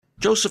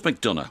Joseph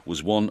MacDonagh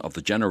was one of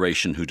the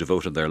generation who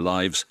devoted their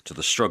lives to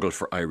the struggle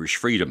for Irish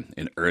freedom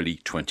in early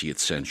 20th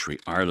century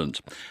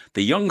Ireland.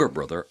 The younger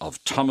brother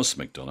of Thomas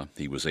MacDonagh,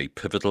 he was a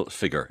pivotal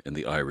figure in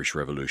the Irish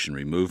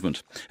revolutionary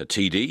movement. A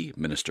TD,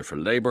 Minister for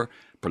Labour,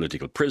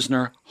 political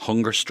prisoner,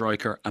 hunger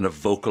striker and a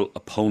vocal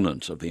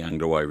opponent of the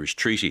Anglo-Irish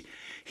Treaty.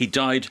 He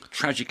died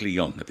tragically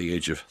young at the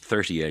age of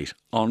 38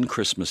 on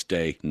Christmas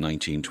Day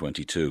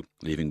 1922,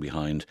 leaving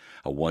behind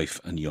a wife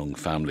and young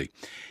family.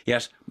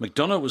 Yet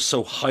MacDonagh was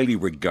so highly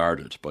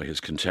regarded by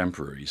his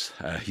contemporaries,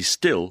 he's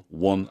still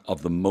one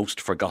of the most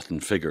forgotten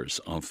figures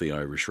of the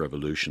Irish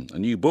Revolution. A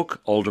new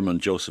book, Alderman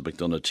Joseph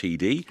MacDonagh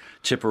TD,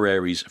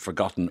 Tipperary's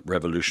Forgotten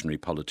Revolutionary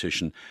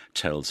Politician,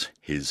 tells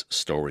his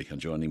story.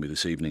 And joining me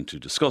this evening to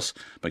discuss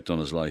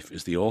MacDonagh's life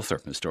is the author,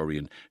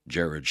 historian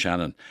Gerard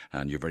Shannon.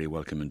 And you're very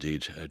welcome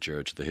indeed,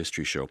 Gerard, to the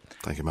History Show.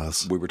 Thank you,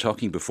 Miles. We were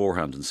talking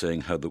beforehand and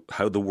saying how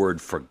the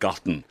word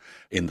forgotten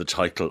in the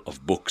title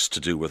of books to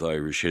do with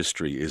Irish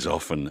history is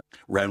often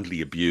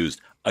roundly abused.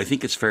 I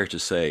think it's fair to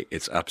say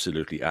it's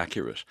absolutely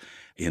accurate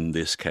in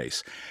this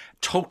case.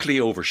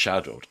 Totally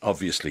overshadowed,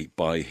 obviously,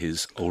 by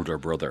his older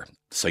brother,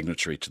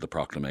 signatory to the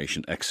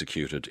proclamation,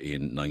 executed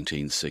in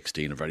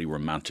 1916, a very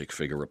romantic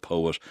figure, a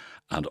poet,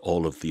 and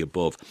all of the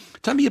above.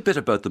 Tell me a bit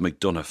about the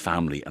MacDonagh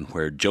family and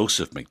where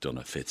Joseph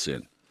MacDonagh fits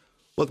in.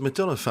 Well, the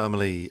MacDonagh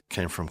family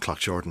came from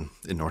Cloughjordan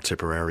in North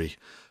Tipperary.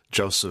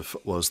 Joseph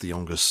was the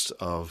youngest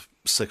of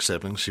 6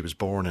 siblings. He was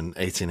born in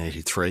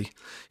 1883.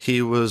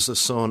 He was a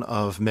son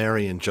of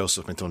Mary and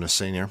Joseph MacDonagh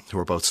Sr., who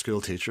were both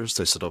school teachers.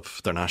 They set up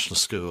their national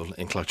school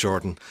in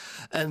Cloughjordan.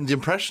 And the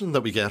impression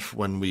that we get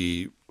when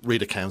we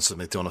read accounts of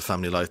MacDonagh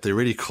family life, they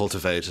really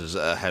cultivated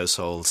a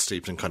household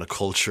steeped in kind of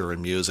culture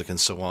and music and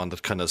so on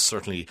that kind of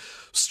certainly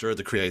stirred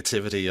the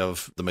creativity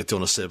of the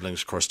MacDonagh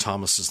siblings. Of course,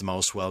 Thomas is the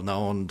most well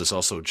known. There's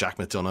also Jack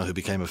MacDonagh, who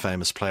became a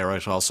famous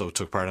playwright, also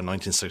took part in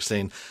 1916.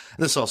 And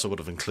this also would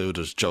have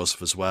included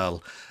Joseph as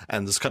well.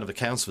 And there's kind of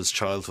accounts of his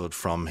childhood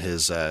from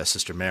his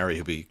sister Mary,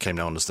 who became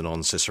known as the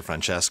nun Sister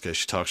Francesca.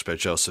 She talks about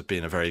Joseph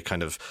being a very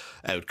kind of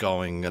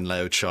outgoing and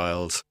loud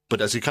child. But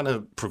as he kind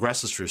of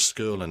progresses through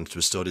school and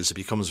through studies, he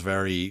becomes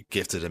very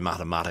gifted in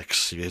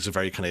mathematics. He has a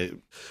very kind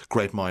of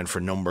great mind for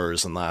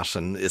numbers and that.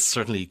 And it's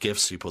certainly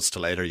gifts he puts to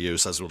later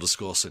use, as we'll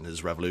discuss in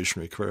his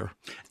revolutionary career.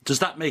 Does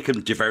that make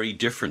him very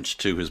different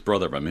to his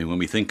brother? I mean, when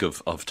we think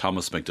of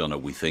Thomas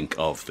MacDonagh, we think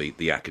of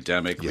the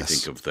academic, yes. We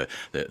think of the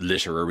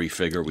literary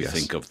figure, we yes.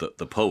 think of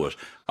the poet.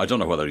 I don't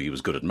know whether he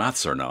was good at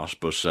maths or not,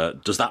 but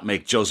does that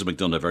make Joseph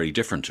MacDonagh very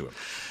different to him?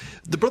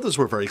 The brothers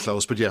were very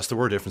close, but yes, there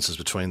were differences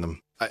between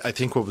them. I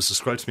think what was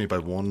described to me by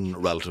one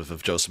relative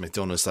of Joseph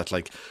MacDonagh is that,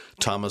 like,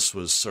 Thomas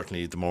was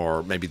certainly the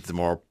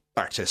more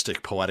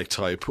artistic, poetic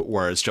type,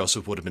 whereas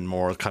Joseph would have been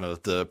more kind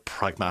of the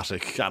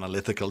pragmatic,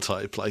 analytical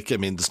type. Like, I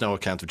mean, there's no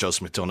account of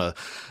Joseph MacDonagh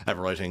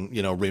ever writing,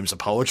 reams of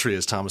poetry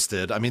as Thomas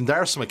did. I mean,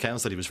 there are some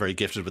accounts that he was very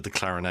gifted with the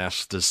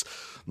clarinet. There's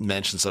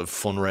mentions of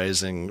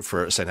fundraising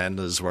for St.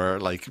 Enda's where,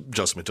 like,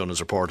 Joseph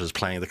MacDonagh's reported as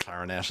playing the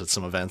clarinet at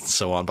some events and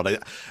so on.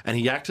 And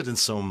he acted in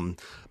some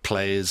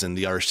plays in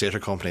the Irish Theatre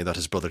Company that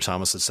his brother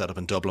Thomas had set up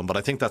in Dublin. But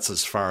I think that's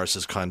as far as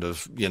his kind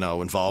of,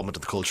 involvement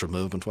in the cultural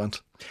movement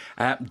went.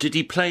 Did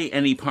he play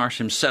any part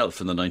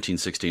himself in the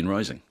 1916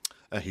 Rising?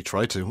 He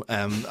tried to.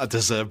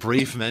 There's a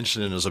brief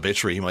mention in his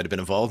obituary he might have been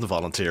involved in the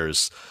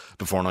volunteers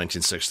before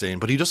 1916,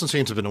 but he doesn't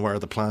seem to have been aware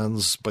of the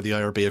plans by the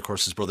IRB. Of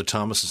course, his brother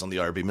Thomas is on the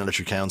IRB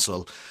Military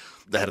Council.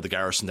 The head of the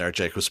garrison there,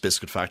 Jacob's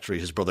Biscuit Factory.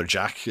 His brother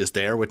Jack is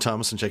there with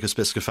Thomas and Jacob's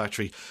Biscuit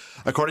Factory.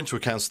 According to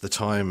accounts at the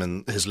time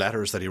and his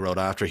letters that he wrote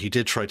after, he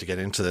did try to get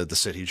into the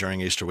city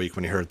during Easter week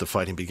when he heard the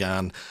fighting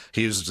began.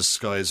 He used the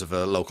disguise of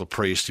a local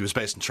priest. He was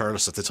based in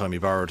Thurles at the time. He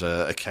borrowed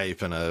a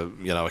cape and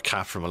a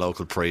cap from a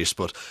local priest,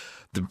 but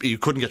you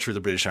couldn't get through the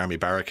British Army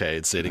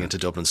barricades leading into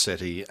Dublin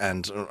City,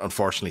 and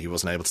unfortunately he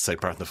wasn't able to take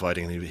part in the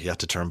fighting and he had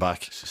to turn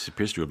back. He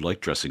appears to have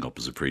liked dressing up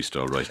as a priest,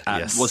 all right.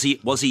 Yes. Was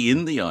he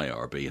in the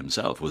IRB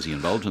himself? Was he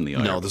involved in the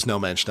IRB? No, there's no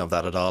mention of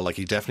that at all. Like,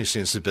 he definitely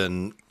seems to have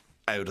been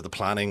out of the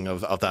planning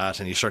of that,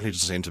 and he certainly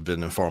doesn't seem to have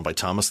been informed by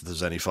Thomas that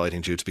there's any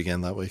fighting due to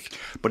begin that week.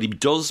 But he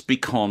does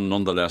become,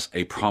 nonetheless,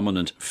 a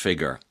prominent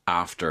figure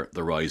after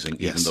the Rising,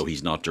 yes. even though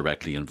he's not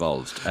directly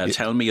involved.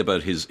 Tell me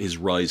about his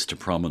rise to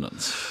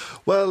prominence.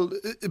 Well,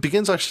 it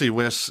begins actually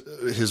with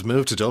his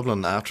move to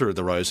Dublin after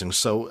the Rising.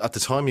 So at the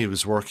time he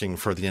was working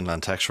for the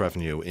Inland Tax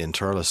Revenue in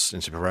Thurles,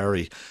 in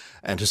Tipperary,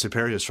 and his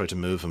superiors tried to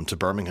move him to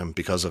Birmingham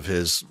because of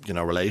his,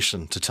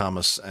 relation to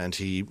Thomas, and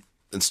he,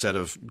 instead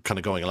of kind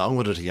of going along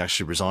with it, he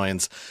actually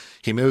resigns.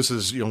 He moves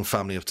his young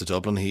family up to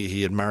Dublin.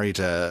 He had married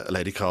a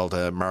lady called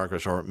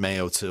Margaret or May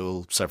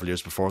O'Toole several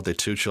years before. They had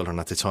 2 children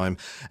at the time,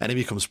 and he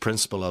becomes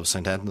principal of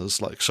St.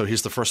 Enda's. So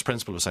he's the first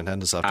principal of St.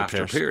 Enda's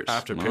after Pearse.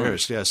 After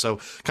Pearse, yeah. So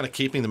kind of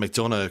keeping the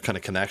MacDonagh kind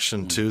of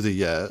connection to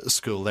the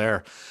school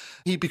there.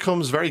 He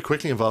becomes very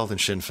quickly involved in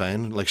Sinn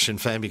Féin. Like, Sinn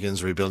Féin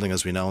begins rebuilding,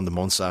 as we know, in the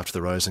months after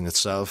the Rising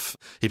itself.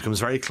 He becomes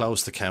very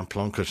close to Count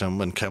Plunkett, and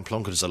when Count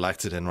Plunkett is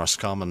elected in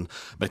Roscommon,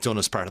 MacDonagh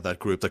is part of that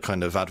group that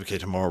kind of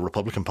advocated more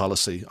Republican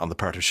policy on the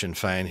part of Sinn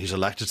Féin. He's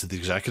elected to the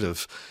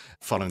executive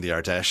following the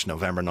Ardèche,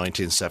 November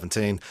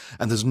 1917.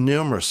 And there's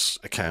numerous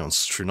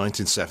accounts through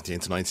 1917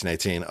 to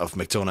 1918 of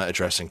MacDonagh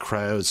addressing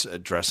crowds,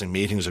 addressing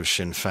meetings of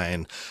Sinn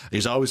Féin.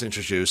 He's always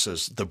introduced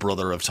as the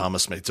brother of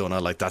Thomas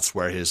MacDonagh, like that's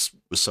where his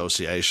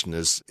association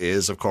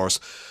is of course.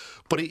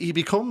 But he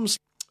becomes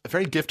a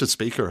very gifted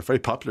speaker, a very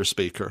popular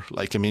speaker.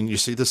 Like, I mean, you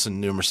see this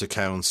in numerous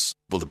accounts.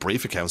 Well, the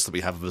brief accounts that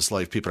we have of his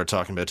life, people are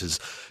talking about his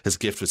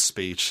gift with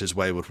speech, his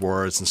way with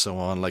words and so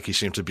on. Like, he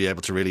seemed to be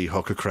able to really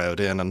hook a crowd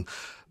in, and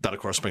that, of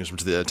course, brings him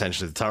to the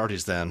attention of the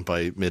authorities then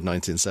by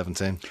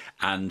mid-1917.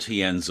 And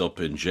he ends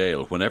up in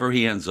jail. Whenever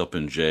he ends up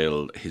in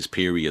jail, his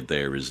period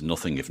there is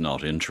nothing if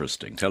not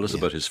interesting. Tell us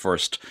about his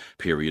first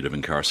period of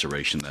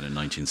incarceration then in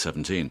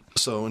 1917.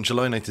 So in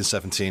July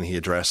 1917, he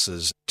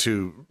addresses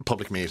 2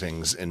 public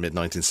meetings in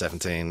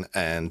mid-1917,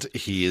 and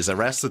he is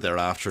arrested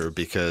thereafter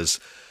because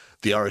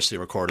the RSC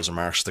recorders are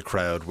marched to the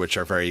crowd, which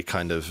are very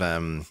kind of...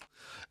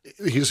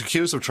 He's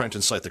accused of trying to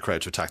incite the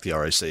crowd to attack the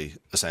RIC,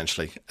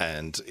 essentially,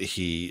 and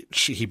he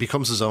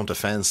becomes his own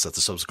defence at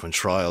the subsequent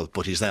trial,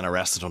 but he's then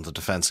arrested under the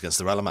Defence Against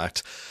the Realm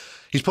Act.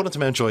 He's put into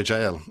Mountjoy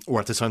Jail,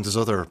 where at the time there's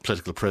other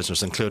political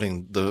prisoners,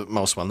 including the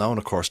most well-known,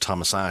 of course,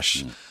 Thomas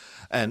Ashe.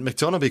 And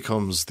MacDonagh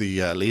becomes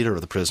the leader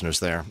of the prisoners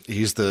there.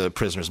 He's the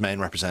prisoners'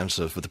 main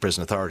representative with the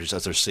prison authorities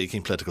as they're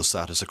seeking political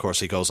status. Of course,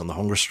 he goes on the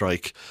hunger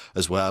strike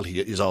as well.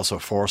 He's also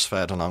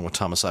force-fed along with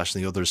Thomas Ashe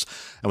and the others.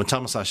 And when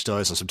Thomas Ashe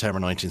dies in September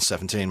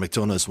 1917,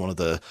 MacDonagh is one of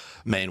the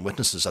main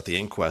witnesses at the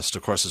inquest.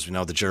 Of course, as we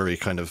know, the jury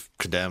kind of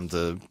condemned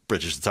the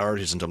British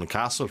authorities in Dublin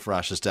Castle for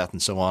Ashe's death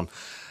and so on.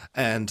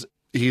 And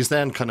he's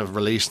then kind of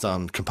released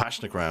on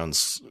compassionate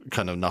grounds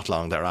kind of not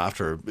long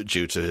thereafter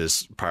due to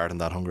his part in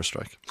that hunger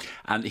strike.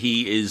 And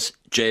he is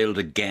jailed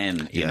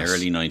again in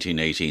early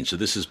 1918. So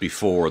this is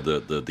before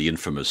the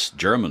infamous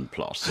German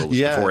plot. So it's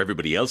before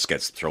everybody else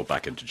gets thrown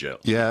back into jail.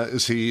 Yeah,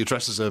 as he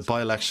addresses a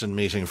by-election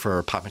meeting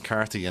for Pat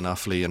McCarthy in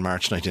Offaly in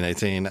March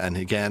 1918. And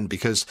again,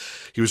 because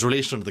he was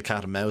released under the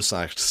Cat and Mouse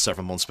Act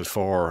several months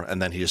before,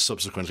 and then he is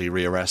subsequently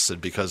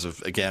rearrested because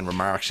of, again,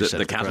 remarks he said.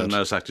 The Cat and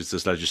Mouse Act is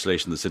this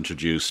legislation that's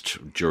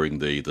introduced during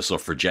the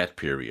suffragette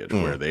period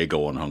where they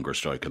go on hunger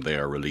strike and they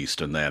are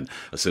released, and then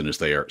as soon as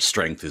their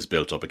strength is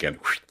built up again,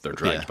 they're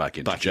dragged back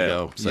into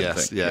jail.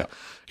 Yes.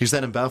 He's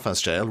then in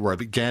Belfast jail, where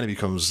again he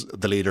becomes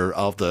the leader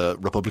of the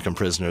Republican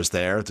prisoners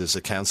there. There's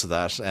accounts of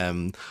that.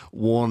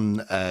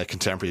 One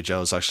contemporary of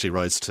Joe's actually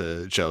writes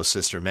to Joe's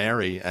sister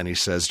Mary, and he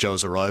says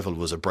Joe's arrival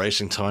was a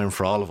bracing time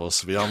for all of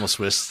us. We almost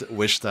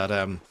wish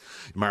that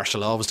martial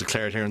law was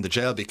declared here in the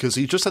jail, because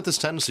he just had this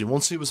tendency,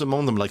 once he was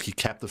among them, like, he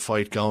kept the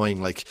fight going.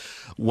 Like,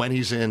 when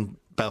he's in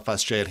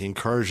Belfast jail, he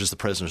encourages the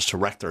prisoners to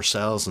wreck their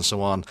cells and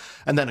so on.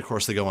 And then, of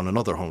course, they go on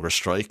another hunger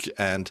strike.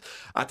 And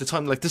at the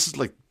time, like, this is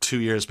like 2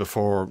 years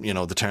before, you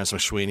know, the Terence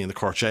McSweeney and the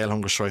Cork Jail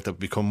hunger strike that would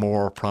become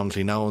more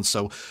prominently known.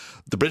 So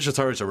the British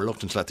authorities are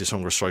reluctant to let these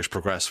hunger strikes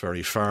progress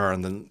very far.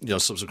 And then, you know,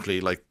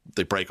 subsequently, like,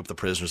 they break up the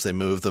prisoners, they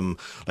move them.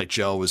 Like,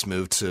 Joe was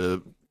moved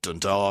to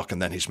Dundalk,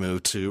 and then he's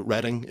moved to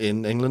Reading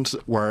in England,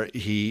 where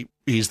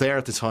he's there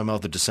at the time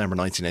of the December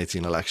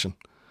 1918 election.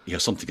 He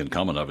has something in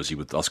common, obviously,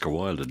 with Oscar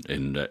Wilde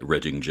in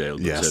Reading Jail.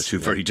 But, two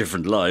very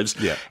different lives.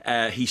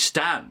 Yeah. He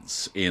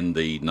stands in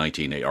the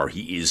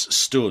he is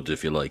stood,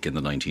 if you like, in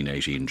the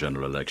 1918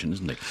 general election,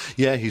 isn't he?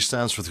 Yeah, he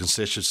stands for the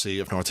constituency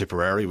of North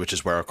Tipperary, which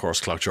is where, of course,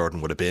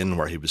 Cloughjordan would have been,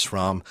 where he was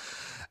from.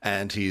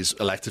 And he's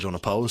elected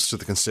unopposed to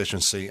the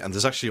constituency. And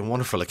there's actually a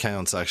wonderful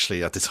account,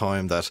 actually, at the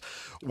time that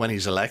when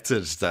he's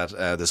elected, that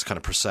there's kind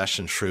of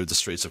procession through the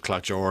streets of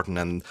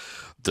Cloughjordan, and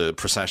the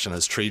procession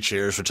has 3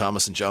 cheers for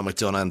Thomas and Joe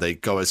MacDonagh, and they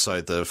go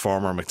outside the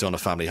former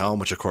MacDonagh family home,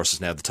 which of course is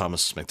now the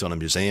Thomas MacDonagh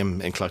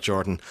Museum in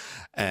Cloughjordan.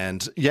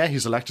 And yeah,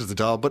 he's elected to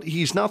Dáil, but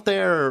he's not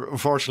there,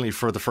 unfortunately,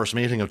 for the first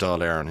meeting of Dáil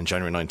Éireann in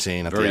January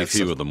 19. Very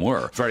few of them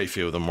were. Very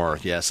few of them were,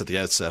 yes. At the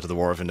outset of the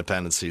War of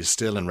Independence, he's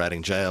still in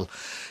Reading Jail.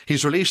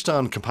 He's released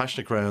on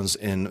compassionate grounds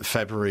in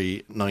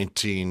February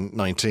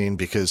 1919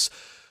 because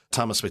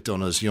Thomas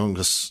MacDonagh's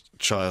youngest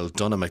child,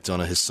 Donagh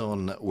MacDonagh, his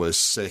son, was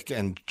sick,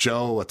 and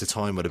Joe at the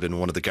time would have been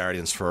one of the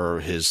guardians for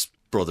his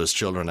brother's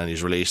children, and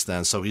he's released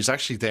then. So he's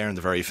actually there in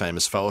the very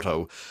famous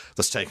photo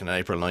that's taken in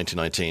April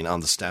 1919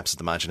 on the steps of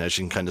the Mansion House.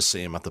 You can kind of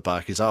see him at the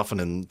back. He's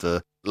often in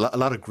a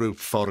lot of group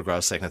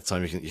photographs taken at the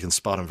time. You can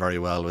spot him very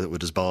well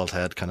with his bald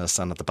head kind of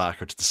standing at the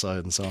back or to the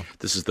side and so on.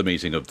 This is the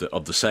meeting of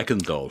the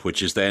second Dáil,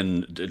 which is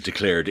then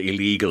declared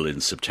illegal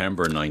in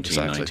September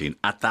 1919. Exactly.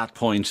 At that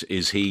point,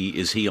 is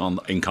he on,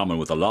 in common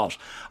with a lot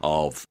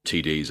of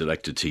TDs,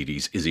 elected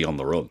TDs, is he on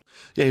the run?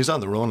 Yeah, he's on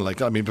the run.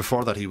 Like, I mean,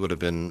 before that, he would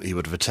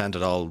have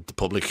attended all the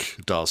public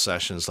Dáil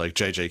sessions. Like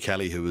J.J.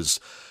 Kelly, who was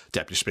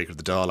Deputy Speaker of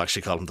the Dáil,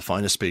 actually called him the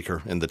finest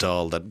speaker in the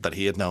Dáil that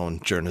he had known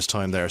during his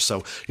time there.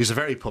 So he's a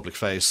very public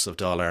face of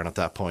Dáil Éireann at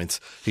that point.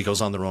 He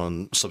goes on the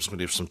run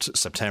subsequently from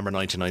September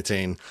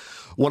 1919.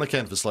 One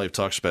account of his life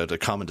talks about a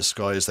common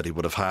disguise that he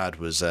would have had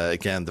was,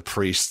 again, the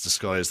priest's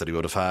disguise that he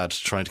would have had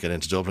trying to get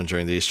into Dublin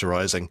during the Easter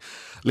Rising.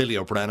 Lily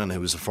O'Brien,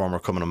 who was a former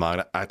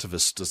Cumann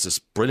activist, does this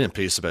brilliant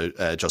piece about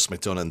Joseph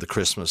MacDonagh in the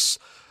Christmas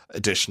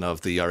edition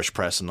of the Irish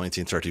Press in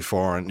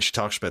 1934, and she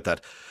talks about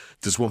that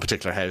there's one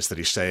particular house that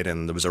he stayed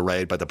in. There was a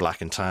raid by the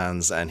Black and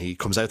Tans, and he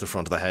comes out the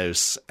front of the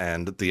house,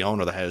 and the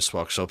owner of the house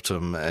walks up to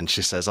him, and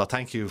she says, "Oh,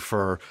 thank you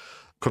for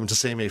coming to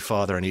see me,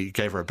 Father," and he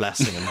gave her a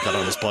blessing and got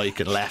on his bike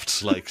and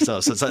left. Like so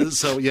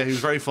yeah, he was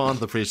very fond of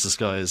the priest's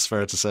guys,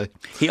 fair to say.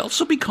 He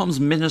also becomes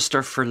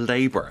Minister for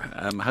Labour.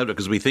 How?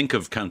 Because we think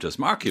of Countess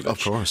Markievicz,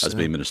 of course, as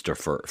being Minister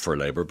for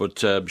Labour,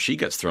 but she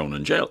gets thrown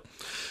in jail.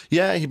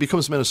 Yeah, he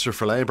becomes Minister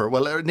for Labour.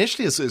 Well,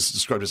 initially it's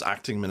described as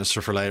acting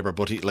Minister for Labour,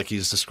 but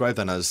he's described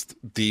then as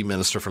the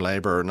Minister for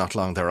Labour not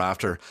long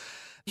thereafter.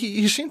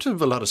 He seemed to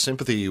have a lot of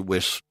sympathy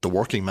with the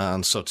working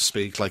man, so to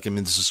speak. Like, I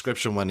mean, the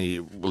description when he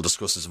will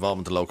discuss his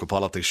involvement in local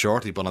politics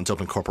shortly, but on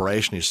Dublin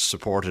Corporation, he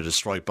supported a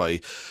strike by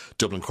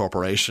Dublin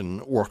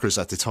Corporation workers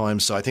at the time.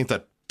 So I think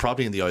that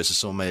probably in the eyes of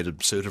some made him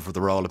suited for the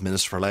role of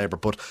Minister for Labour.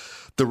 But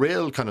the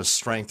real kind of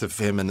strength of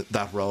him in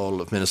that role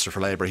of Minister for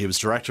Labour, he was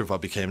director of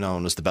what became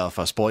known as the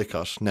Belfast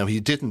Boycott. Now, he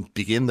didn't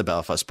begin the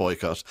Belfast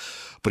Boycott,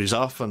 but he's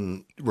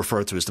often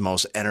referred to as the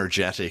most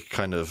energetic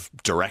kind of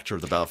director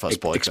of the Belfast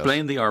Boycott.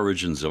 Explain the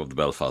origins of the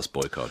Belfast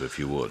Boycott, if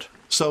you would.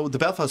 So the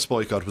Belfast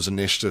Boycott was an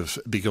initiative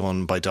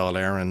begun by Dáil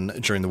Éireann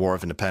during the War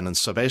of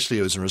Independence. So basically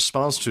it was in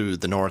response to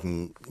the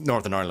Northern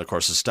Ireland, of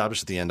course,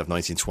 established at the end of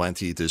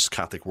 1920. There's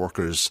Catholic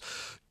workers,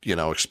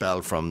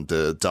 expelled from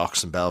the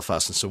docks in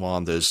Belfast and so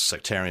on. There's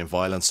sectarian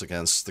violence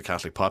against the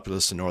Catholic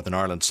populace in Northern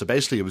Ireland. So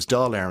basically it was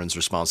Dáil Éireann's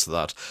response to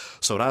that.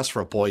 So it asked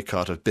for a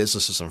boycott of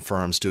businesses and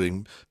firms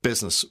doing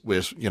business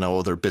with,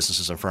 other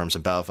businesses and firms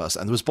in Belfast.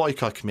 And there was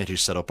boycott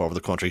committees set up over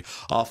the country,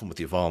 often with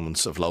the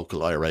involvement of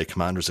local IRA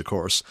commanders, of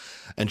course.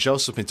 And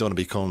Joseph MacDonagh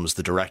becomes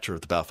the director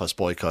of the Belfast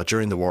Boycott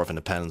during the War of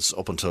Independence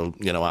up until,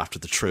 after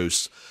the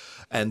truce.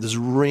 And there's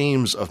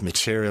reams of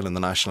material in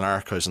the National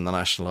Archives and the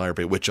National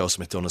Library with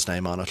Joseph MacDonagh's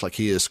name on it. Like,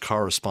 he is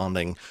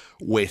corresponding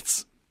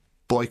with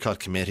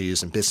boycott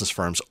committees and business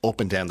firms up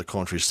and down the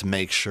countries to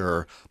make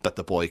sure that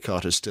the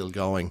boycott is still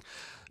going.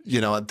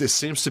 This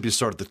seems to be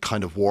sort of the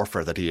kind of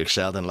warfare that he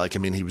excelled in. Like, I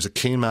mean, he was a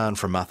keen man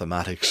for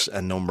mathematics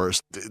and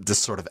numbers, this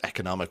sort of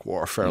economic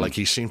warfare. Like,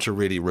 he seemed to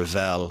really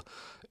revel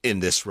in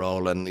this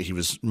role, and he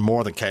was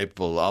more than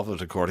capable of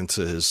it, according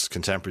to his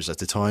contemporaries at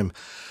the time.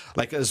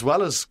 Like, as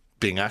well as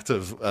being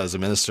active as a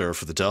minister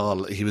for the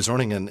Dáil, he was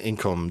running an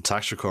income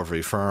tax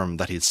recovery firm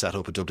that he'd set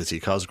up at W.T.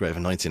 Cosgrave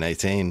in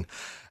 1918.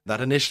 That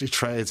initially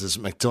trades as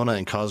MacDonagh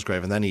and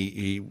Cosgrave, and then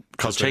he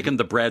taken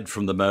the bread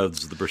from the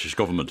mouths of the British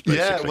government,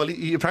 basically. Yeah, well,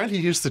 he apparently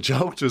used to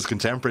joke to his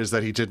contemporaries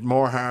that he did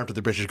more harm to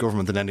the British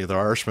government than any other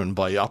Irishman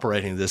by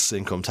operating this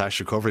income tax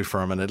recovery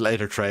firm, and it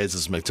later trades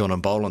as MacDonagh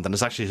and Boland, and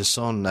it's actually his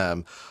son,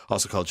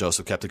 also called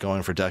Joseph, kept it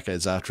going for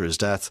decades after his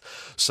death.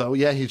 So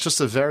yeah, he's just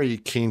a very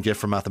keen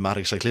gift for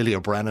mathematics. Like Lily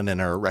O'Brien, in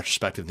her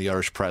retrospective in the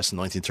Irish Press in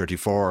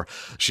 1934,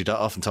 she'd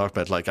often talk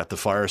about, like, at the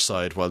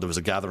fireside while there was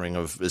a gathering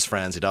of his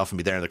friends, he'd often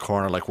be there in the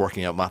corner, like,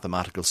 working out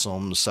mathematical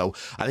sums. So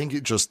I think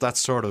that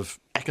sort of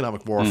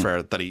economic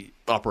warfare that he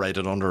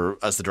operated under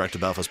as the director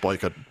of Belfast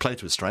Boycott played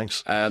to his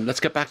strengths. Let's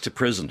get back to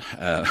prison.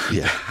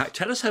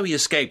 Tell us how he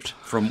escaped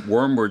from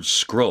Wormwood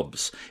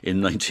Scrubs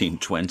in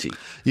 1920.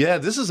 Yeah,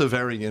 this is a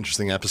very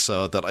interesting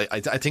episode that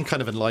I think,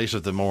 kind of in light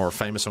of the more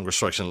famous hunger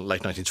strikes in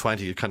late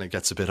 1920, it kind of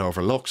gets a bit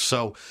overlooked.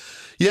 So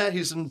yeah,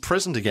 he's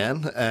imprisoned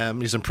again.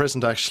 He's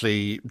imprisoned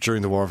actually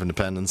during the War of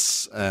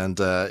Independence, and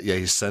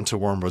he's sent to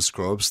Wormwood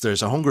Scrubs.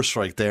 There's a hunger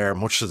strike there,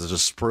 much to the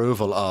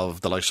disapproval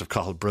of the likes of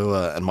Cathal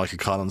Brugha and Michael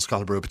Collins.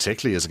 Cathal Brugha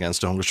particularly is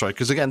against the hunger strike,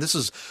 because again, this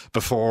is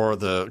before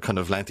the kind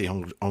of lengthy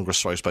hunger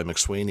strikes by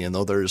McSweeney and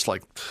others.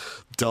 Like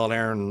Dáil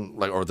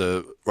Éireann,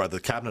 or the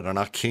cabinet are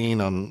not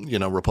keen on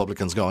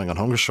Republicans going on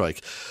hunger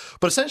strike.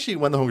 But essentially,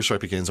 when the hunger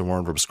strike begins in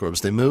Wormwood Scrubs,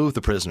 they move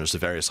the prisoners to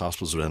various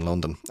hospitals within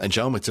London, and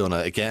Joe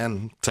MacDonagh,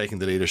 again taking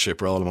the leadership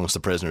role amongst the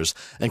prisoners,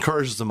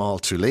 encourages them all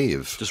to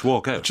leave. Just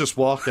walk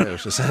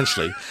out,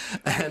 essentially.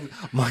 And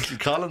Michael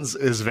Collins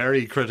is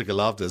very critical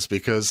of this,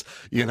 because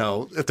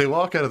if they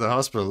walk out of the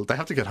hospital, they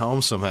have to get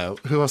home somehow.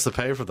 Who has to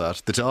pay for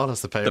that? The Dáil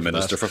has to pay for that. The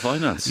Minister for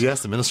Finance.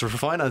 Yes, the Minister for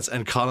Finance.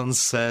 And Collins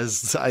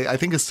says, I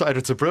think it's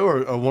either to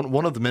Brewer or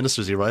one of the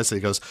ministers, he writes, he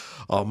goes,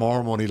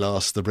 more money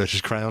lost to the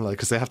British Crown,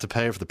 because they have to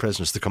pay for the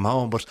prisoners to come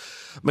home. But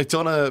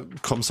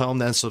MacDonagh comes home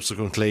then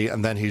subsequently,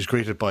 and then he's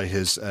greeted by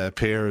his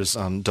peers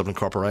on Dublin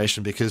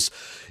Corporation, because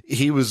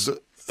he was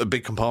a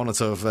big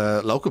component of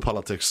local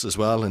politics as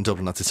well in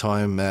Dublin at the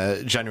time.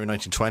 January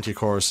 1920, of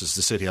course, is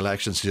the city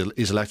elections.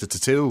 He's elected to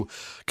 2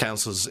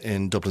 councils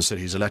in Dublin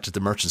City. He's elected the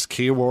Merchants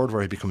Quay ward,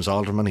 where he becomes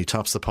alderman. He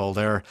tops the poll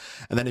there,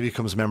 and then he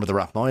becomes a member of the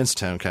Rathmines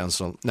Town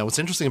Council. Now, what's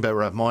interesting about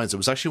Rathmines, it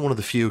was actually one of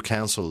the few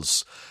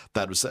councils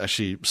that was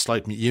actually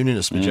slight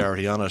unionist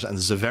majority on it, and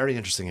there's a very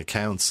interesting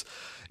account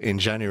in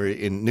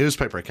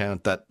newspaper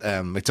account that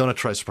MacDonagh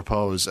tries to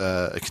propose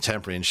a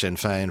contemporary in Sinn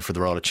Féin for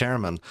the role of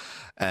chairman,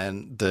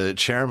 and the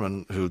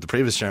chairman, the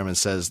previous chairman,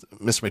 says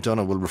Mr.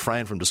 MacDonagh will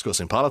refrain from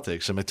discussing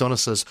politics, and MacDonagh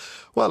says,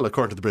 well,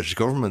 according to the British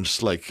government,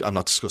 I'm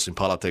not discussing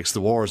politics,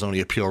 the war is only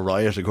a pure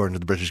riot according to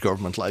the British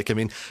government.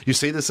 You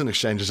see this in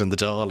exchanges in the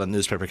Dáil and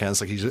newspaper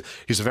accounts.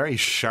 He's a very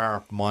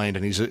sharp mind,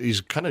 and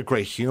he's kind of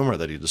great humour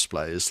that he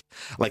displays.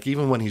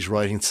 Even when he's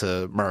writing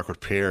to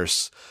Margaret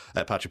Pearse,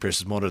 Patrick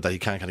Pearse's mother, that he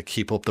can't kind of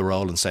keep up the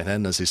role in St.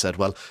 Enda's, he said,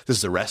 well, this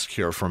is a rest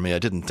cure for me. I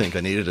didn't think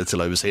I needed it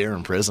till I was here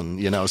in prison,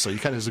 so he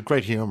kind of has a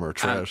great humour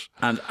throughout.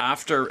 And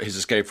after his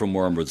escape from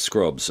Wormwood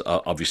Scrubs,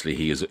 obviously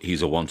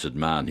he's a wanted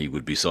man. He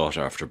would be sought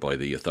after by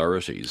the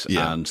authorities.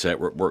 Yeah. And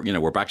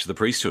we're back to the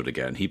priesthood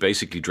again. He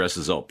basically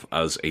dresses up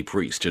as a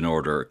priest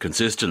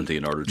consistently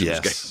in order to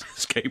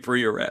escape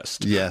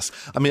rearrest. Yes.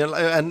 I mean,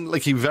 and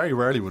he very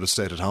rarely would have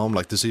stayed at home.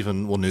 There's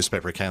even one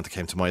newspaper account that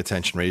came to my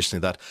attention recently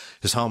that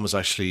his home was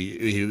actually,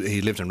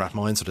 he lived in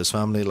Rathmines with his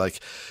family.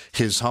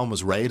 His home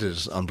was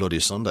raided on Bloody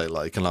Sunday,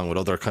 along with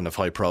other kind of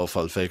high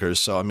profile figures.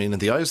 So, I mean, in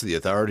the eyes of the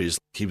authorities,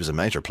 he was a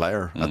major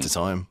player at the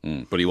time.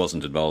 But he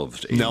wasn't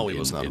involved he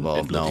was not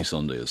involved in Bloody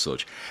Sunday as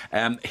such.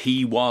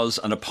 He was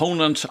an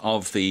opponent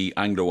of the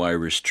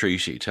Anglo-Irish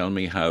Treaty. Tell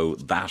me how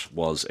that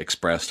was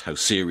expressed, how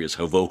serious,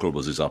 how vocal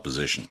was his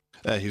opposition?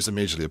 He was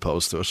immediately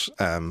opposed to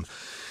it.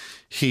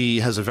 He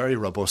has a very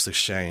robust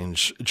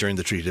exchange during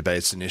the treaty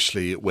debates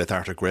initially with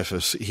Arthur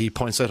Griffith. He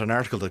points out an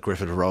article that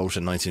Griffith wrote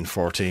in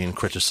 1914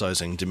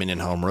 criticising Dominion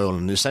Home Rule,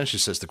 and essentially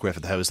says to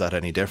Griffith, how is that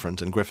any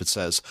different? And Griffith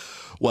says,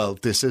 well,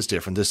 this is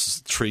different.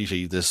 This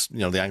treaty,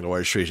 the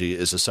Anglo-Irish Treaty,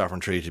 is a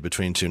sovereign treaty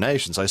between two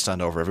nations. I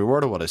stand over every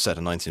word of what I said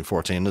in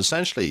 1914. And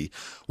essentially,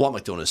 what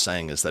MacDonagh is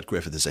saying is that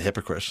Griffith is a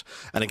hypocrite.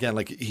 And again,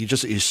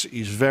 he's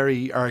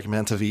very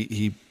argumentative.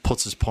 He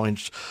puts his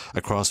point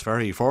across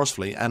very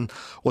forcefully. And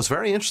what's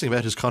very interesting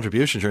about his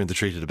contribution during the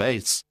treaty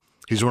debates,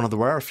 he's one of the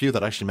rare few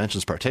that actually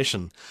mentions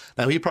partition.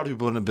 Now, he probably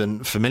wouldn't have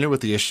been familiar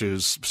with the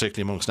issues,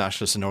 particularly amongst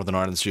nationalists in Northern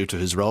Ireland, due to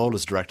his role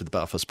as director of the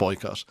Belfast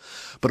boycott.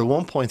 But at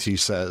one point he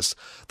says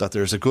that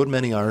there's a good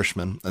many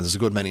Irishmen and there's a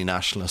good many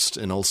nationalists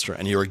in Ulster,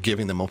 and you're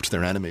giving them up to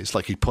their enemies.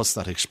 He puts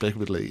that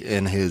explicitly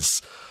in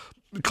his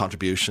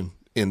contribution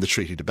in the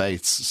treaty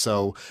debates.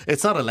 So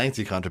it's not a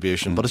lengthy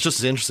contribution, but it's just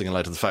as interesting in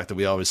light of the fact that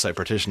we always say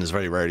partition is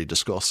very rarely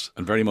discussed.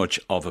 And very much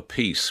of a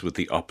piece with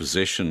the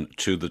opposition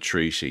to the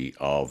treaty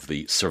of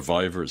the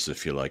survivors,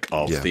 if you like,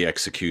 of the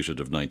executed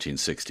of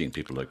 1916,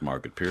 people like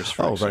Margaret Pearse,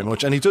 for example. Very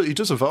much. And he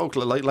does evoke,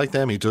 like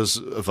them, he does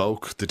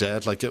evoke the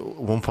dead. At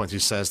one point he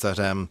says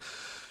that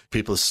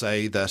people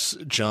say that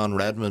John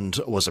Redmond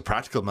was a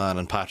practical man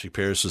and Patrick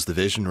Pearse was the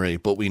visionary,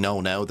 but we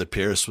know now that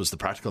Pearse was the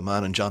practical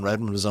man and John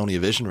Redmond was only a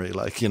visionary,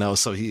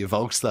 so he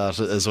evokes that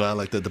as well,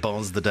 the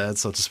bones of the dead,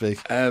 so to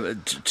speak.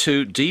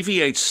 To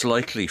deviate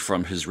slightly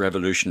from his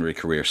revolutionary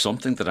career,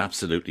 something that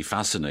absolutely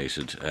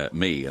fascinated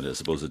me, and I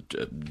suppose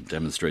it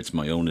demonstrates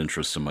my own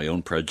interests and my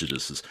own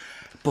prejudices,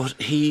 but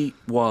he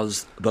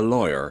was the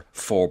lawyer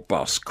for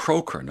Boss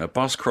Croker. Now,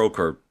 Boss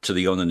Croker, to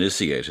the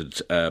uninitiated,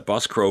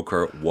 Boss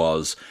Croker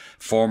was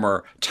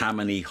former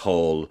Tammany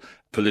Hall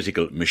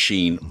political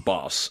machine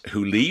boss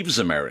who leaves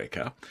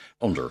America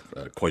under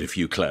quite a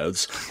few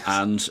clouds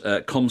and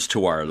comes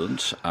to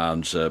Ireland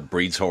and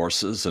breeds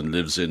horses and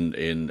lives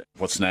in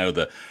what's now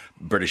the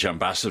British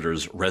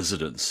ambassador's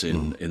residence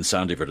in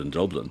Sandyford in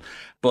Dublin.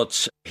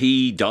 But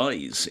he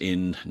dies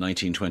in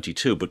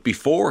 1922. But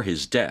before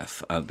his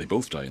death, and they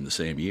both die in the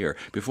same year,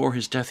 before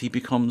his death he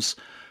becomes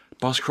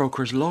Boss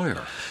Croker's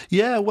lawyer.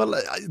 Yeah, well,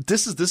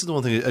 this is the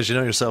one thing, as you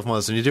know yourself,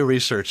 Miles, when you do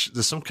research,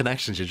 there's some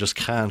connections you just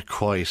can't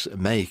quite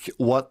make.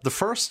 The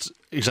first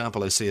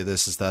example I see of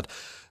this is that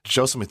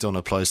Joseph MacDonagh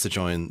applies to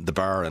join the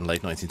bar in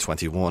late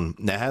 1921.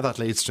 Now, how that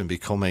leads to him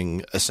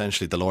becoming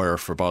essentially the lawyer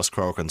for Boss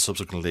Croker and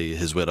subsequently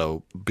his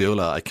widow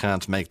Beulah, I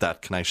can't make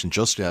that connection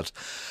just yet.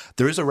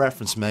 There is a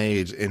reference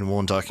made in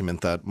one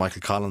document that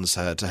Michael Collins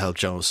had to help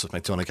Joseph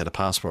MacDonagh get a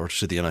passport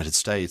to the United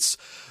States.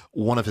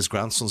 One of his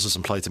grandsons has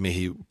implied to me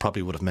he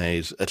probably would have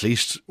made at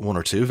least one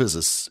or two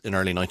visits in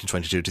early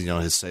 1922 to the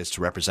United States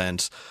to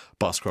represent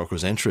Boss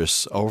Croker's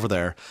interests over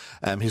there.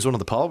 He's one of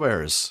the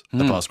pallbearers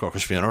at Boss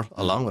Croker's funeral,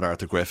 along with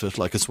Arthur Griffith.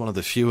 It's one of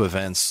the few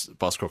events,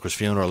 Boss Croker's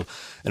funeral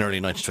in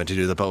early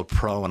 1922, that both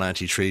pro and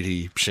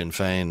anti-treaty Sinn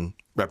Féin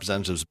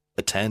representatives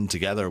attend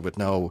together with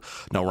no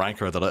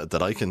rancour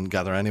that I can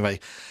gather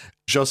anyway.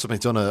 Joseph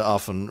MacDonagh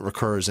often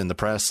recurs in the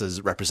press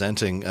as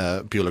representing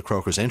Beulah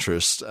Croker's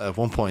interests. At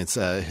one point,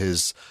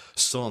 his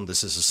son,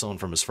 this is his son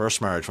from his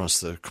first marriage, wants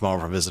to come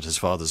over and visit his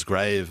father's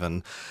grave,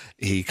 and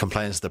he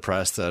complains to the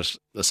press that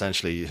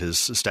essentially his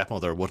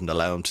stepmother wouldn't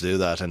allow him to do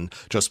that, and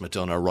Joseph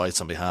MacDonagh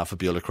writes on behalf of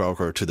Beulah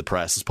Croker to the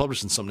press. It's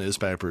published in some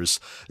newspapers.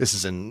 This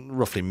is in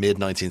roughly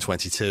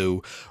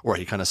mid-1922, where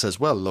he kind of says,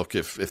 well, look,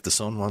 if the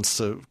son wants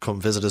to come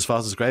visit his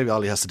father's grave,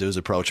 all he has to do is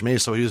approach me.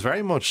 So he was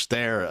very much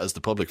there as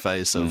the public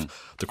face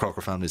of the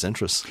Croker family's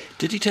interests.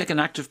 Did he take an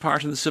active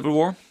part in the Civil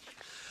War?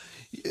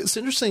 It's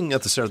interesting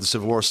at the start of the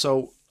Civil War.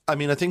 So, I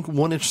think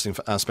one interesting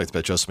aspect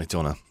about Joseph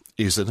MacDonagh,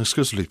 he's an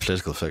exclusively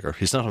political figure.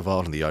 He's not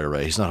involved in the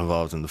IRA. He's not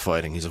involved in the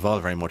fighting. He's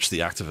involved very much the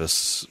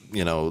activists,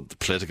 the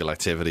political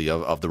activity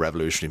of the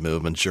revolutionary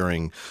movement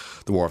during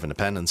the War of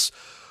Independence.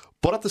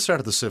 But at the start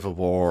of the Civil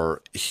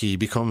War, he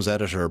becomes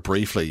editor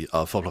briefly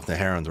of Fóblacht na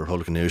hÉireann, the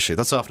Republican newspaper.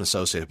 That's often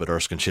associated with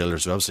Erskine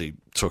Childers, who obviously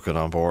took it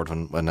on board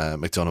when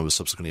MacDonagh was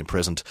subsequently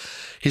imprisoned.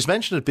 He's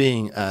mentioned it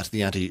being at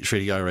the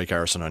anti-treaty IRA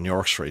garrison on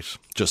York Street,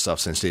 just off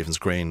St Stephen's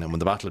Green. And when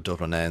the Battle of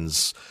Dublin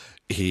ends,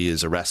 he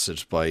is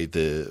arrested by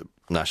the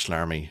National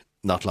Army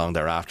not long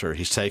thereafter,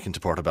 he's taken to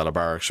Portobello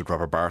Barracks with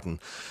Robert Barton.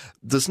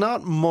 There's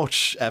not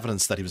much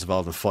evidence that he was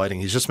involved in fighting.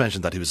 He's just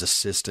mentioned that he was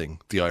assisting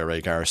the IRA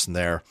garrison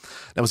there.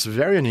 Now, what's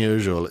very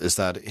unusual is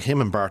that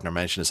him and Barton are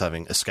mentioned as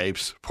having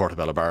escaped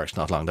Portobello Barracks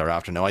not long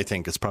thereafter. Now, I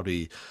think it's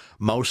probably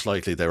most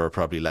likely they were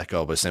probably let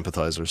go by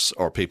sympathisers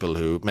or people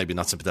who maybe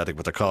not sympathetic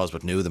with their cause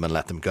but knew them and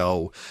let them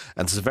go.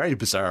 And there's a very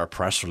bizarre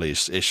press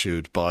release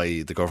issued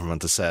by the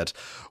government that said,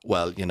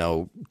 well, you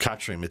know,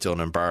 capturing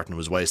MacDonagh and Barton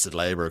was wasted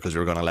labour because we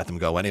were going to let them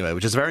go anyway,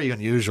 which is a very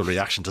unusual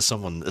reaction to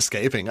someone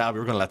escaping. We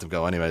were going to let them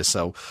go anyway,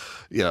 so,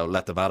 you know,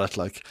 let them at it.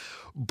 Like,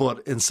 but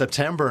in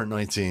September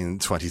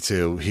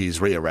 1922, he's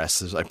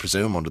rearrested, I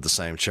presume under the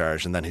same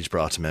charge, and then he's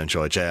brought to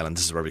Mountjoy Jail, and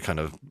this is where we kind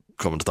of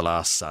come into the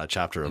last sad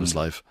chapter of his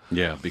life.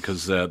 Yeah,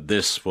 because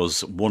this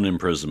was one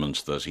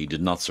imprisonment that he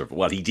did not survive.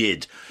 Well, he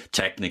did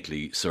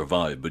technically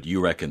survive, but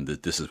you reckon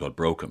that this is what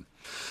broke him.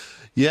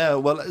 Yeah,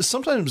 well,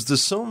 sometimes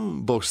there's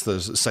some books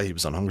that say he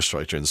was on hunger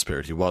strike during this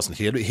period. He wasn't.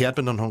 He had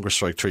been on hunger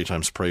strike 3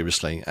 times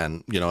previously.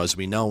 And, you know, as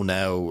we know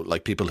now,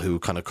 like people who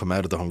kind of come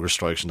out of the hunger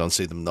strikes and don't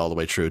see them all the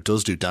way through, it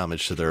does do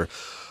damage to their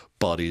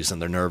bodies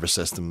and their nervous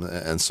system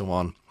and so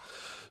on.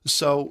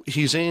 So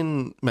he's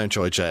in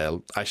Mountjoy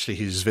Jail. Actually,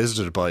 he's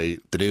visited by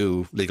the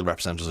new legal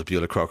representatives of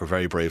Beulah Croker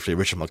very briefly.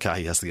 Richard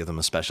Mulcahy has to give them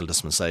a special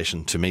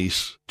dispensation to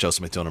meet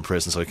Joseph MacDonagh in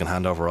prison so he can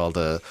hand over all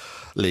the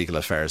legal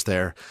affairs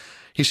there.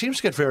 He seems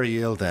to get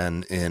very ill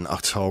then in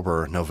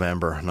October,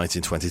 November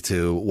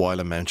 1922 while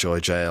in Mountjoy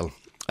Jail.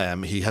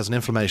 He has an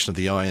inflammation of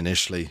the eye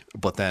initially,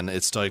 but then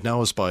it's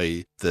diagnosed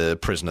by the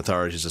prison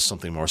authorities as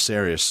something more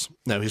serious.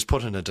 Now, he's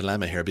put in a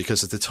dilemma here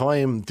because at the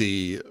time,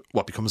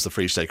 what becomes the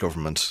Free State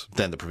government,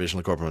 then the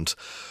Provisional government,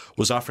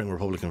 was offering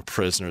Republican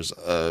prisoners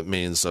a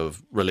means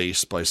of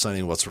release by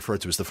signing what's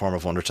referred to as the form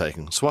of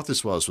undertaking. So what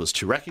this was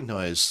to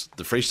recognise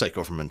the Free State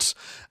government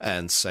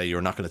and say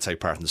you're not going to take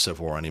part in the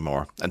Civil War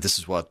anymore. And this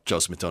is what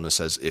Joseph MacDonagh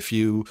says. If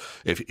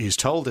he's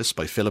told this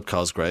by Philip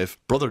Cosgrave,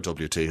 brother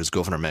W.T., who's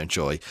Governor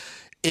Mountjoy,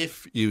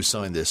 if you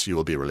sign this, you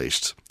will be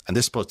released. And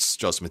this puts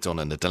Joseph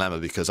MacDonagh in a dilemma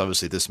because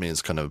obviously this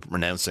means kind of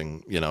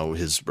renouncing, you know,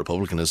 his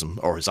republicanism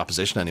or his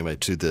opposition anyway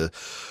to the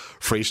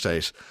Free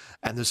State.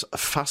 And there's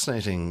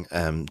fascinating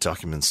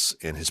documents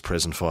in his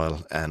prison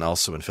file and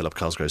also in Philip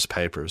Cosgrave's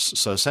papers.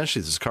 So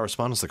essentially there's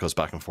correspondence that goes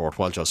back and forth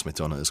while Joseph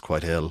MacDonagh is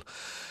quite ill.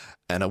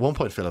 And at one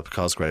point, Philip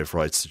Cosgrave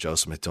writes to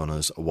Joseph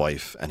MacDonagh's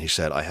wife, and he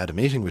said, I had a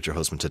meeting with your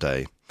husband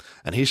today,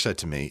 and he said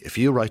to me, if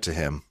you write to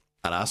him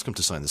and ask him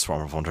to sign this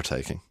form of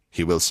undertaking,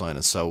 he will sign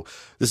it. So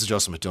this is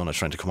Joseph MacDonagh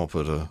trying to come up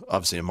with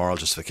obviously a moral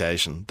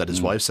justification that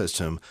his wife says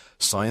to him,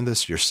 sign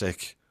this, you're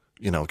sick,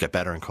 you know, get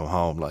better and come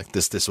home. Like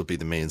this would be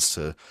the means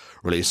to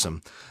release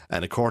him.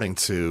 And according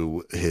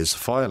to his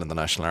file in the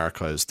National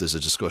Archives, there's a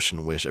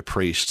discussion with a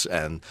priest,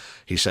 and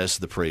he says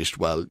to the priest,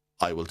 well,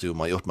 I will do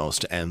my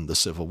utmost to end the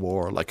Civil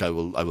War. Like I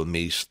will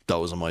meet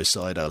those on my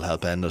side. I'll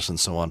help end it and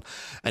so on.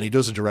 And he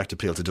does a direct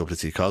appeal to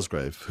W.T.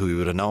 Cosgrave, who he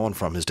would have known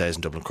from his days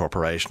in Dublin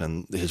Corporation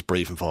and his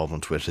brief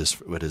involvement with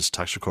his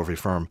tax recovery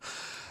firm.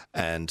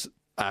 And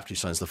after he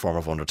signs the form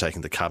of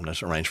undertaking, the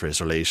cabinet arranged for his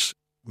release.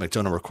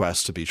 MacDonagh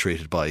requests to be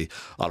treated by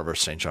Oliver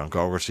St. John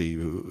Gogarty,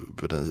 who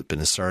had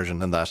been a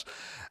surgeon and that,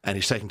 and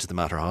he's taken to the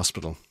Mater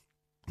Hospital.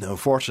 Now,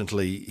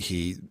 unfortunately,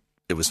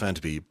 it was found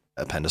to be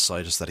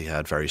appendicitis that he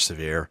had, very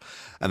severe,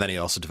 and then he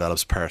also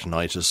develops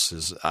peritonitis.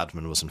 His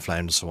abdomen was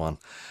inflamed and so on,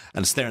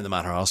 and it's there in the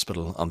Mater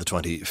Hospital on the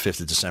 25th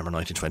of December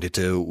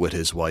 1922 with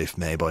his wife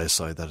May by his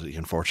side that he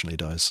unfortunately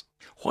dies.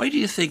 Why do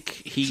you think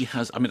he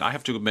has? I mean, I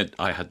have to admit,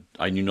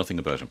 I knew nothing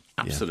about him,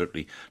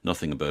 absolutely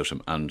nothing about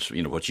him, and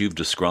you know what you've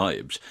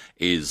described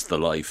is the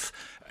life,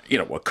 you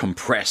know, a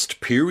compressed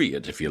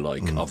period, if you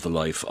like, of the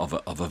life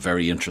of a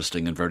very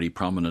interesting and very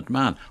prominent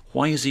man.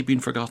 Why has he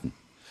been forgotten?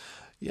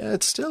 Yeah,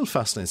 it still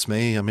fascinates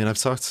me. I mean, I've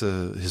talked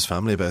to his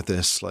family about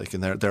this, like,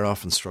 and they're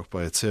often struck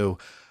by it too.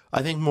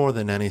 I think more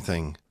than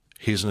anything,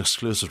 he's an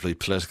exclusively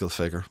political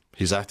figure.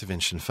 He's active in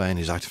Sinn Féin,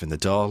 he's active in the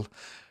Dáil,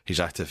 he's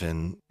active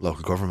in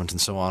local government and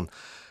so on.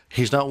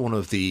 He's not one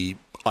of the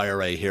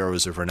IRA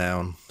heroes of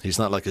renown. He's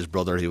not like his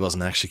brother, he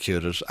wasn't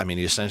executed. I mean,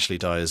 he essentially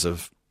dies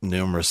of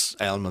numerous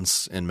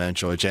ailments in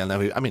Mountjoy Jail. Now,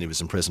 he was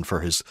in prison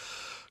for his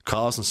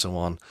cause and so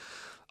on.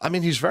 I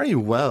mean, he's very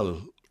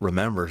well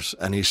remembered,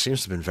 and he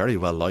seems to have been very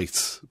well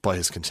liked by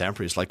his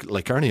contemporaries.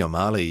 Like Ernie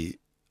O'Malley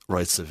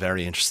writes a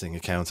very interesting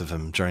account of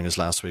him during his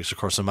last weeks. Of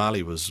course,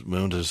 O'Malley was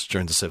wounded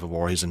during the Civil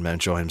War. He's in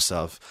Mountjoy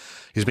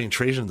himself. He's being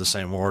treated in the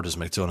same ward as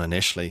MacDonagh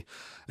initially,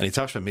 and he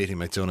talks about meeting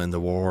MacDonagh in the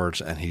ward,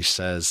 and he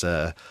says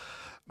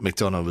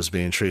MacDonagh was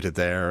being treated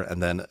there,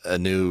 and then a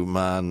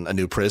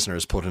new prisoner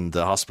is put in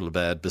the hospital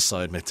bed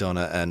beside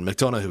MacDonagh, and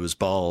MacDonagh, who was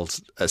bald,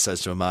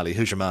 says to O'Malley,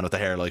 who's your man with the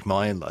hair like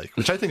mine, like,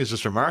 which I think is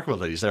just remarkable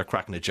that he's there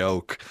cracking a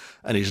joke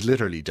and he's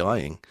literally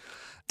dying.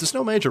 There's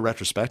no major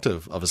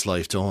retrospective of his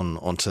life done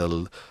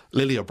until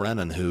Lily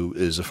O'Brennan, who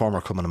is a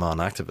former Cumann na mBan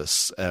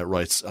activist,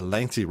 writes a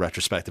lengthy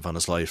retrospective on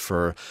his life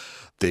for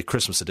the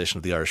Christmas edition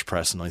of the Irish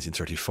Press in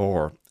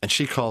 1934, and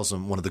she calls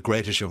him one of the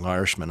greatest young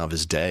Irishmen of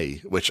his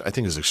day, which I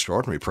think is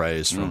extraordinary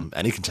praise from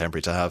any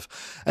contemporary to have.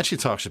 And she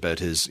talks about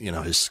his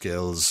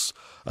skills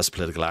as a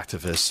political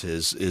activist,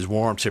 his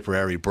warm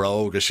Tipperary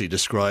brogue, as she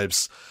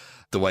describes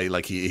the way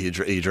like he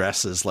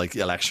dresses like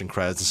election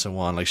crowds and so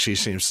on. Like, she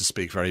seems to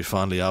speak very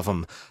fondly of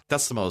him.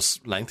 That's the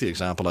most lengthy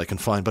example I can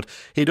find. But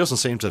he doesn't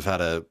seem to have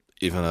had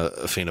even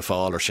a Fianna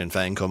Fáil or Sinn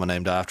Féin coming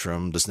named after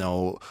him. There's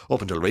no,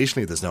 up until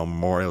recently, there's no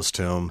memorials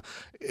to him.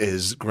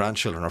 His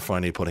grandchildren are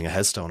finally putting a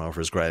headstone over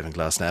his grave in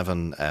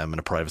Glasnevin in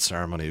a private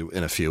ceremony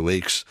in a few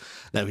weeks.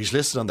 Now, he's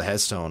listed on the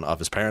headstone of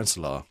his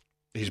parents-in-law.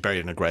 He's buried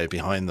in a grave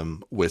behind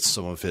them with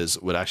his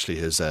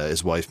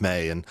wife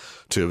May and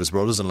two of his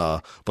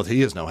brothers-in-law, but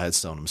he has no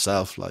headstone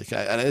himself. Like,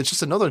 and it's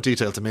just another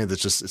detail to me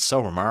that's just, it's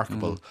so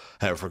remarkable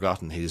how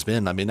forgotten he's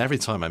been. I mean, every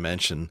time I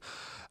mention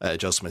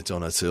Joseph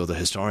MacDonagh to other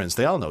historians,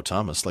 they all know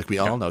Thomas. Like, we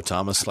all know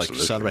Thomas. Absolutely.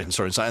 Like, celebrating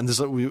stories. And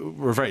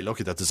we're very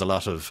lucky that there's a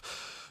lot of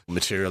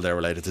material there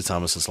related to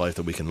Thomas's life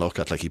that we can look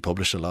at. Like, he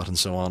published a lot and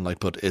so on. Like,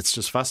 but it's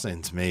just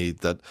fascinating to me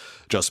that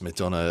Joseph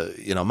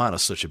MacDonagh, you know, man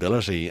of such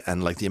ability,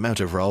 and like the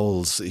amount of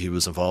roles he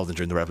was involved in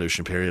during the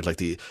revolution period, like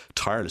the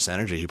tireless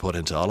energy he put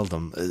into all of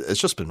them,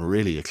 it's just been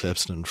really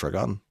eclipsed and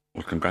forgotten.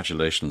 Well,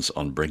 congratulations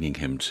on bringing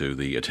him to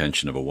the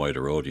attention of a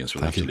wider audience.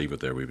 We'll have to leave it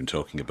there. We've been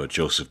talking about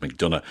Joseph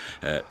MacDonagh,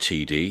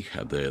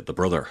 TD, the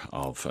brother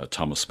of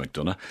Thomas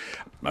MacDonagh.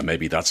 And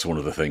maybe that's one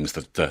of the things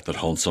that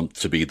haunts him,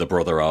 to be the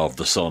brother of,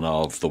 the son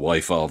of, the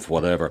wife of,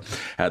 whatever.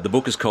 The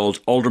book is called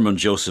Alderman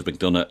Joseph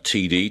MacDonagh,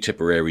 TD,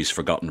 Tipperary's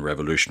Forgotten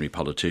Revolutionary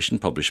Politician,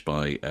 published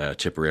by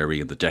Tipperary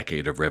in the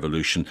Decade of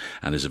Revolution,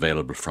 and is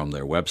available from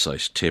their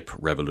website,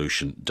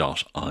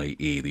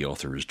 tiprevolution.ie. The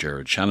author is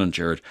Gerard Shannon.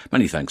 Gerard,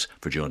 many thanks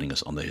for joining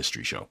us on the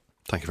History Show.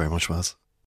 Thank you very much, Waz.